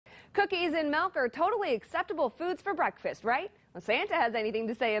Cookies and milk are totally acceptable foods for breakfast, right? Well, Santa has anything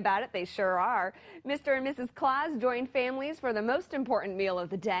to say about it, they sure are. Mr. and Mrs. Claus joined families for the most important meal of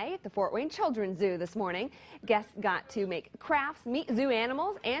the day at the Fort Wayne Children's Zoo this morning. Guests got to make crafts, meet zoo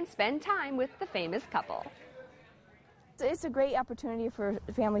animals, and spend time with the famous couple. It's a great opportunity for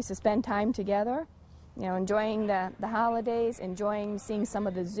families to spend time together, you know, enjoying the holidays, enjoying seeing some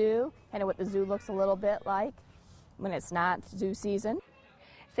of the zoo, kind of what the zoo looks a little bit like when it's not zoo season.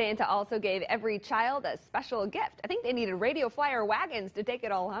 Santa also gave every child a special gift. I think they needed radio flyer wagons to take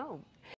it all home.